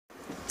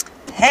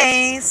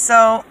Hey,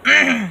 so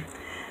I'm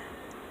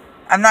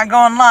not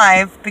going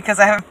live because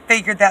I haven't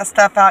figured that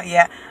stuff out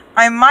yet.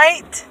 I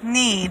might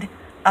need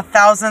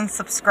 1,000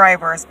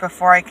 subscribers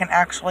before I can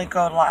actually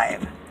go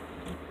live.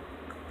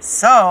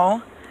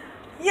 So,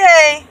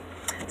 yay!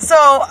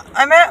 So,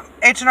 I'm at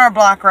H&R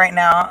Block right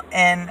now,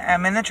 and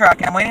I'm in the truck,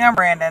 and I'm waiting on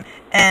Brandon,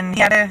 and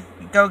he had to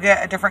go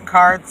get a different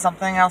card.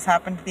 Something else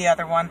happened to the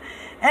other one.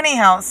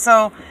 Anyhow,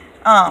 so,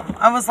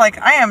 I was like,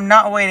 I am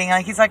not waiting.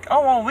 Like, he's like,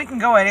 oh, well, we can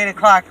go at 8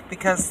 o'clock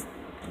because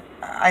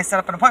I set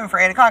up an appointment for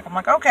 8 o'clock. I'm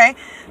like, okay.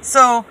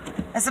 So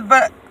I said,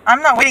 but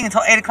I'm not waiting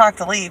until 8 o'clock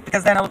to leave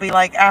because then it'll be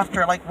like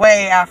after, like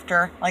way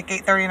after, like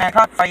 8:30, 9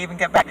 o'clock if I even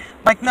get back.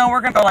 I'm like, no,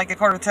 we're going to go like a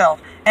 11:45.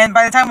 And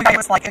by the time we get,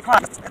 it's like 8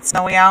 o'clock. It's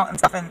snowy out and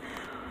stuff. And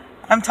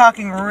I'm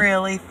talking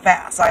really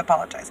fast. So I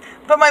apologize.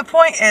 But my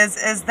point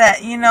is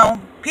that, you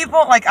know,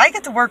 people, like, I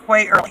get to work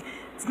way early.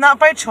 It's not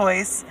by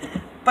choice.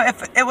 But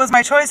if it was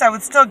my choice, I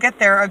would still get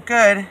there a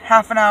good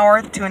half an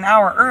hour to an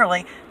hour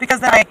early because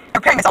then I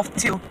prepare myself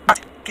to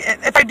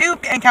if I do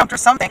encounter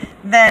something,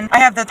 then I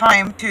have the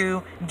time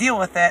to deal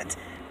with it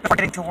before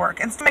getting to work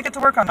and to make it to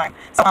work on time.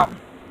 So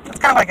that's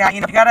kind of what I got.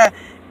 You know, you gotta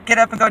get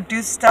up and go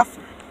do stuff.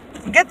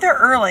 Get there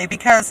early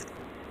because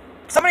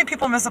so many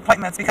people miss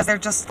appointments because they're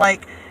just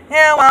like,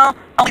 yeah, well,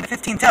 I'll leave at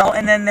 15 till,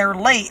 and then they're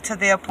late to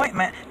the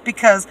appointment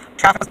because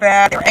traffic was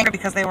bad. They were angry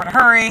because they were in a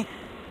hurry.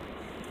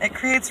 It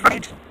creates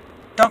rage.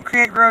 Don't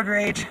create road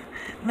rage.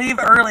 Leave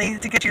early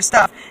to get your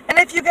stuff. And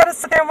if you gotta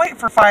sit there and wait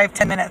for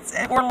 5-10 minutes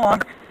or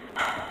longer,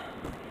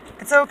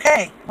 it's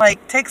okay.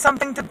 Like, take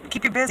something to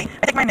keep you busy.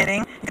 I take my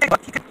knitting. You can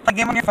play a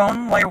game on your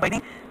phone while you're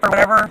waiting for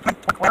whatever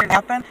to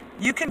happen.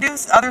 You can do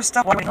other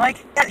stuff while waiting.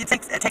 Like, yeah, it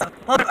takes a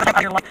little bit of time out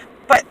of your life.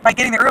 But by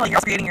getting there early,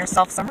 you're creating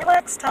yourself some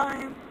relaxed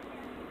time.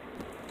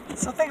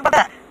 So think about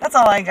that. That's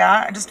all I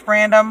got. Just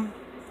random,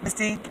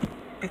 Misty,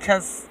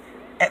 because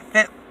it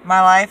fit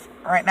my life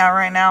right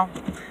now.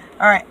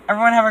 All right,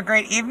 everyone have a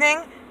great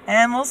evening,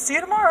 and we'll see you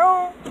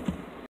tomorrow.